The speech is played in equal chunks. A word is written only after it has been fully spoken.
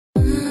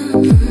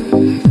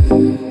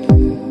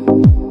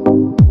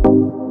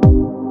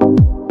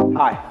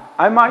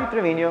I'm Mario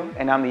Trevino,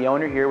 and I'm the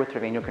owner here with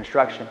Trevino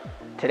Construction.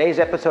 Today's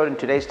episode and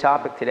today's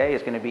topic today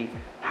is going to be,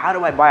 how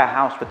do I buy a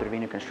house with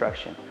Trevino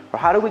Construction? Or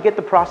how do we get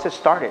the process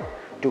started?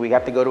 Do we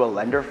have to go to a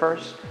lender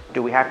first?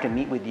 Do we have to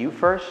meet with you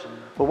first?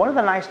 Well, one of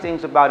the nice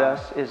things about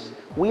us is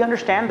we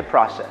understand the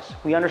process.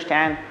 We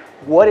understand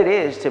what it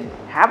is to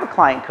have a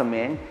client come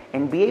in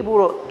and be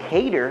able to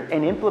cater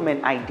and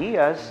implement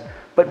ideas,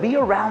 but be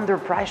around their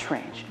price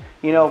range.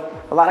 You know,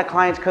 a lot of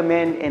clients come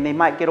in and they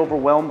might get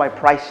overwhelmed by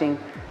pricing,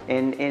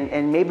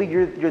 and maybe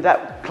you're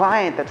that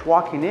client that's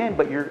walking in,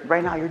 but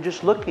right now you're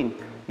just looking.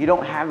 You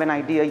don't have an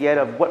idea yet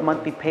of what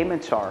monthly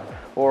payments are,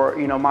 or,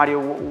 you know, Mario,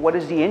 what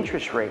is the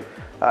interest rate?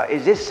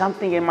 Is this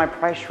something in my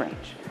price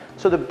range?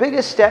 So the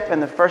biggest step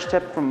and the first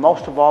step from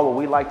most of all, what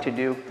we like to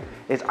do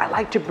is I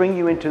like to bring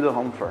you into the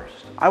home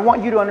first. I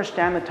want you to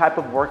understand the type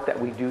of work that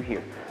we do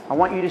here. I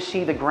want you to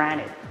see the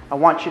granite. I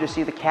want you to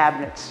see the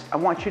cabinets. I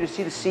want you to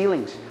see the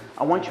ceilings.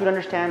 I want you to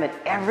understand that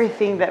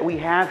everything that we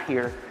have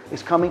here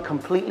is coming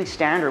completely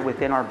standard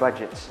within our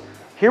budgets.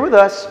 Here with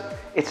us,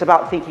 it's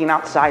about thinking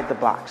outside the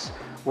box.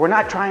 We're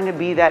not trying to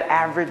be that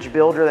average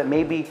builder that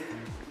may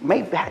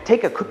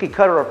take a cookie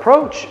cutter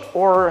approach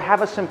or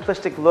have a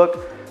simplistic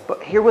look.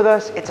 But here with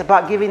us, it's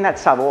about giving that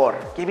sabor,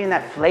 giving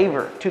that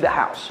flavor to the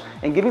house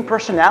and giving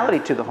personality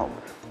to the home.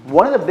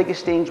 One of the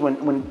biggest things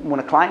when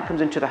a client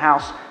comes into the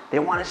house, they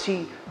want to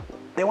be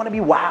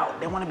wowed.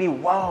 They want to be,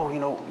 whoa, you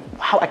know,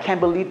 wow, I can't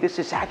believe this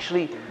is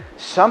actually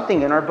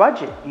something in our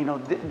budget. You know,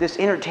 this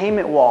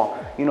entertainment wall,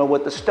 you know,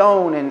 with the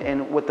stone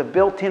and with the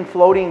built-in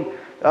floating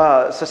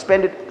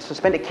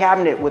suspended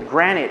cabinet with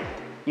granite.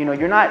 You know,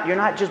 you're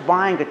not just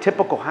buying a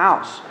typical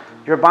house.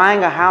 You're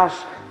buying a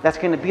house that's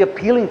going to be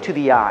appealing to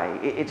the eye.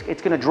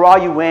 It's going to draw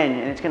you in,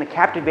 and it's going to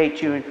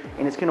captivate you,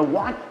 and it's going to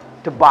want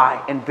to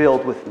buy and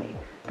build with me.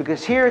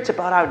 Because here it's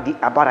about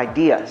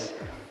ideas.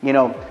 You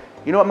know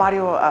what,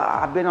 Mario?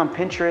 I've been on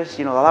Pinterest.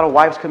 You know, a lot of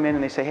wives come in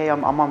and they say, hey,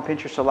 I'm on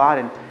Pinterest a lot,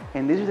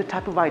 and these are the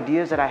type of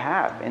ideas that I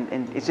have.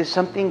 And is this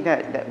something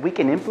that we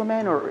can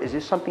implement, or is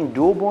this something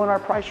doable in our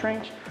price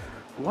range?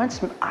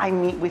 Once I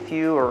meet with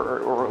you,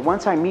 or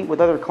once I meet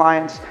with other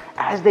clients,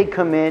 as they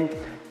come in,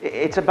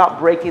 it's about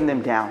breaking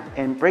them down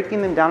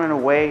in a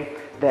way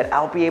that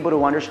I'll be able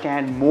to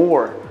understand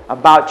more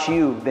about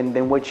you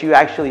than what you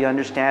actually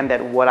understand,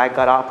 that what I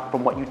got off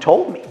from what you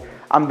told me.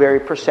 I'm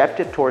very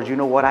perceptive towards, you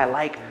know what, I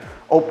like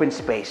open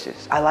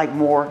spaces. I like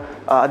more,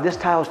 this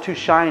tile is too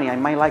shiny, I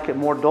might like it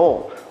more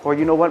dull. Or,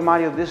 you know what,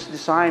 Mario, this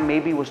design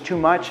maybe was too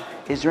much.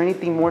 Is there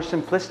anything more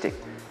simplistic?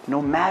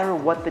 No matter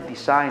what the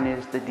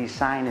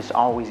design is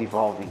always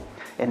evolving.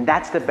 And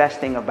that's the best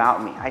thing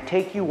about me. I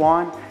take you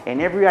on,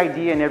 and every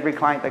idea and every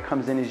client that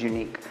comes in is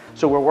unique.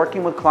 So we're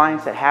working with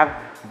clients that have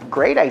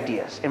great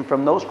ideas. And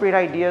from those great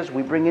ideas,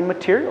 we bring in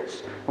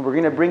materials. And we're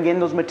going to bring in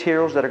those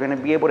materials that are going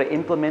to be able to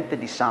implement the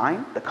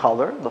design, the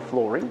color, the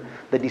flooring,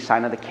 the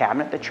design of the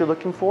cabinet that you're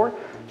looking for.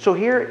 So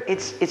here,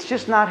 it's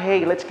just not,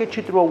 hey, let's get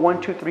you through a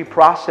 1, 2, 3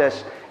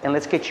 process, and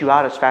let's get you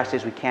out as fast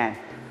as we can.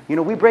 You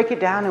know, we break it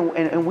down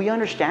and we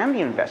understand the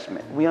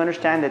investment. We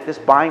understand that this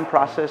buying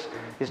process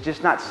is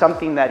just not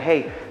something that,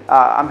 hey,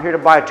 I'm here to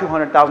buy a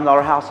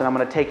 $200,000 house and I'm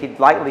going to take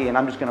it lightly and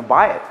I'm just going to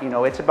buy it. You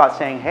know, it's about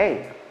saying,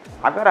 hey,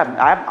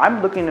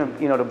 I'm looking to,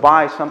 you know, to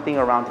buy something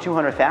around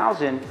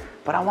 $200,000,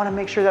 but I want to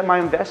make sure that my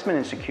investment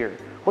is secure.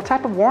 What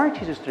type of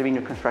warranties does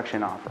Trevino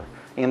Construction offer?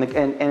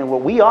 And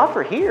what we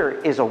offer here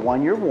is a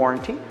 1-year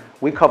warranty.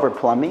 We cover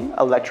plumbing,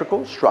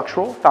 electrical,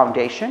 structural,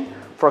 foundation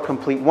for a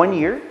complete 1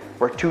 year.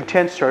 We're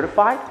 210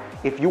 certified.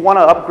 If you want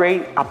to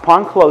upgrade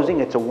upon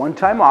closing, it's a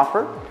one-time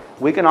offer.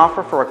 We can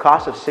offer for a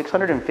cost of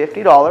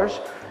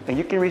 $650, and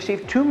you can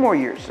receive 2 more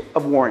years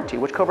of warranty,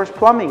 which covers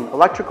plumbing,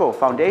 electrical,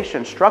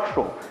 foundation,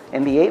 structural.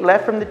 And the 8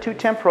 left from the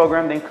 210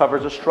 program then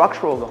covers the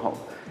structural of the home.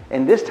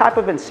 And this type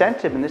of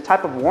incentive and this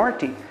type of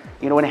warranty,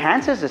 you know,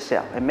 enhances the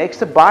sale. It makes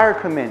the buyer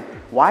come in.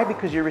 Why?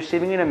 Because you're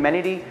receiving an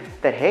amenity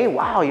that, hey,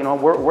 wow, you know,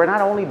 we're not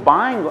only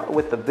buying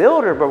with the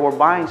builder, but we're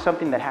buying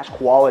something that has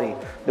quality.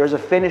 There's a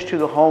finish to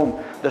the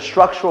home, the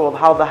structural of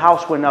how the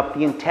house went up,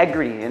 the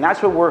integrity, and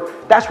that's what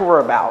we're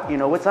about. You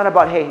know, it's not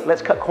about, hey,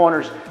 let's cut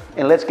corners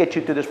and let's get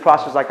you through this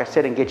process, like I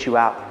said, and get you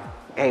out.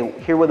 Hey,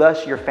 here with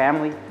us, your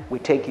family. We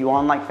take you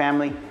on like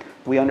family.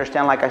 We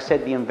understand, like I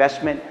said, the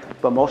investment,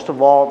 but most of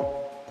all,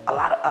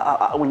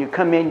 when you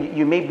come in,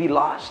 you may be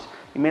lost.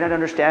 You may not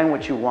understand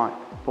what you want.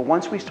 But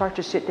once we start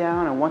to sit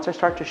down and once I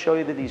start to show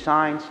you the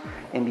designs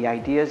and the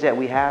ideas that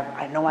we have,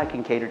 I know I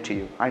can cater to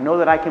you. I know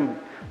that I can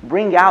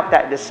bring out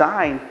that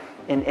design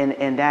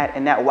and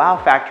that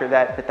wow factor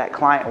that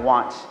client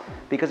wants.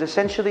 Because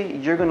essentially,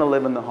 you're going to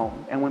live in the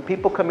home. And when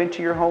people come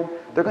into your home,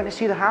 they're going to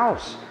see the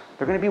house.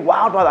 They're going to be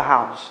wowed by the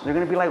house. They're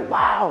going to be like,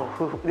 wow,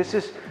 this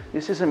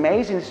is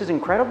amazing. This is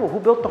incredible.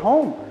 Who built the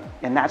home?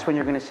 And that's when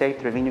you're going to say,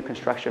 Trevino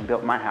Construction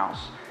built my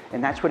house.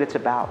 And that's what it's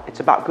about.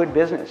 It's about good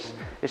business.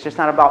 It's just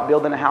not about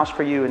building a house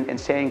for you and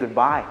saying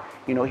goodbye.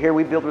 You know, here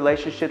we build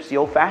relationships the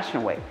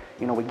old-fashioned way.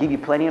 You know, we give you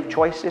plenty of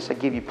choices. I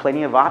give you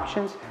plenty of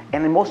options.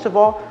 And then most of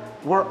all,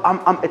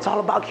 it's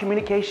all about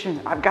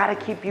communication. I've got to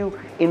keep you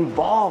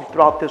involved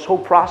throughout this whole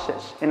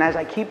process. And as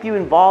I keep you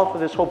involved for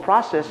this whole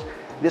process,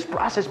 this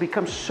process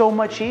becomes so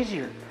much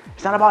easier.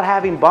 It's not about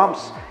having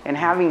bumps and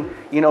having,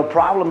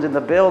 problems in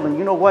the build and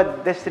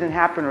this didn't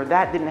happen or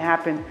that didn't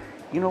happen.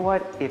 You know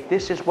what? If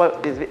this is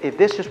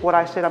what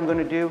I said I'm going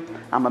to do,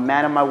 I'm a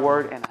man of my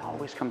word and I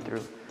always come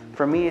through.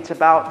 For me, it's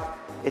about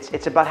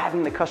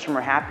having the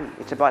customer happy.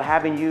 It's about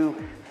having you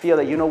feel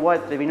that,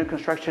 Trevin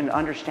Construction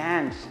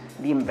understands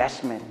the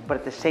investment, but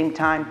at the same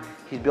time,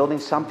 he's building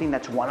something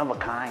that's one of a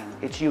kind.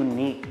 It's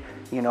unique,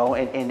 and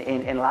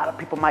a lot of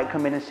people might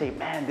come in and say,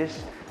 man,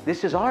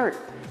 this is art.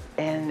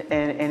 And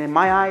in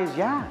my eyes,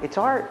 yeah, it's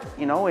art,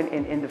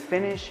 and the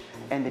finish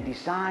and the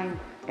design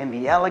and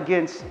the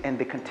elegance and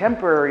the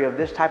contemporary of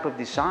this type of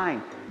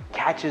design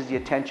catches the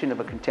attention of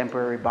a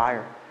contemporary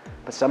buyer.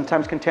 But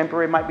sometimes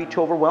contemporary might be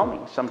too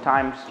overwhelming.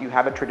 Sometimes you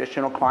have a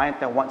traditional client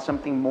that wants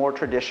something more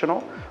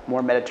traditional,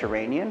 more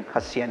Mediterranean,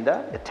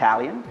 hacienda,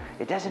 Italian.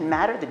 It doesn't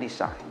matter the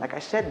design. Like I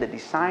said, the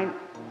design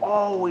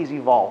always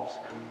evolves.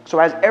 So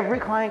as every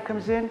client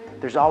comes in,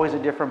 there's always a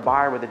different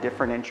buyer with a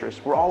different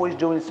interest. We're always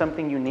doing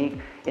something unique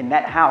in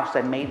that house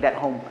that made that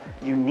home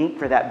unique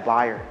for that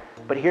buyer.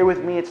 But here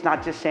with me, it's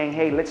not just saying,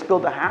 hey, let's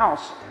build a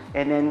house,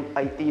 and then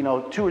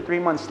 2 or 3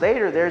 months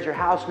later, there's your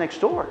house next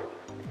door.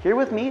 Here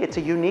with me, it's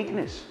a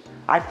uniqueness.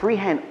 I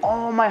freehand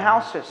all my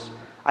houses.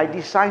 I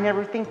design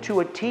everything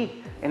to a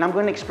T. And I'm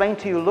going to explain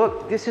to you,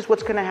 look, this is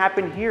what's going to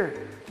happen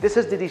here. This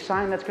is the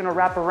design that's going to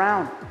wrap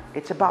around.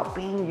 It's about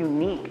being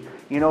unique.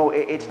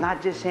 It's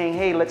not just saying,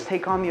 hey, let's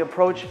take on the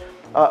approach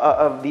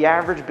of the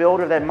average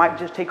builder that might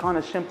just take on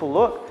a simple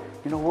look.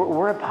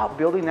 We're about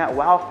building that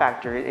wow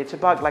factor. It's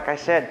about, like I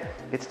said,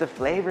 it's the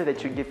flavor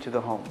that you give to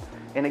the home.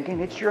 And again,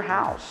 it's your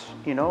house,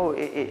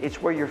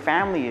 it's where your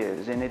family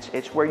is, and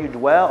it's where you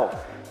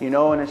dwell,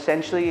 and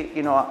essentially,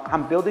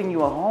 I'm building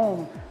you a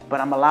home,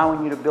 but I'm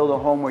allowing you to build a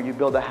home where you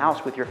build a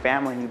house with your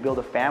family and you build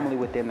a family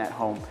within that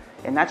home.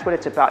 And that's what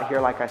it's about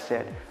here, like I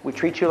said. We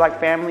treat you like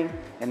family,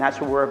 and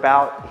that's what we're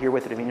about here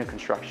with Trevin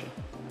Construction.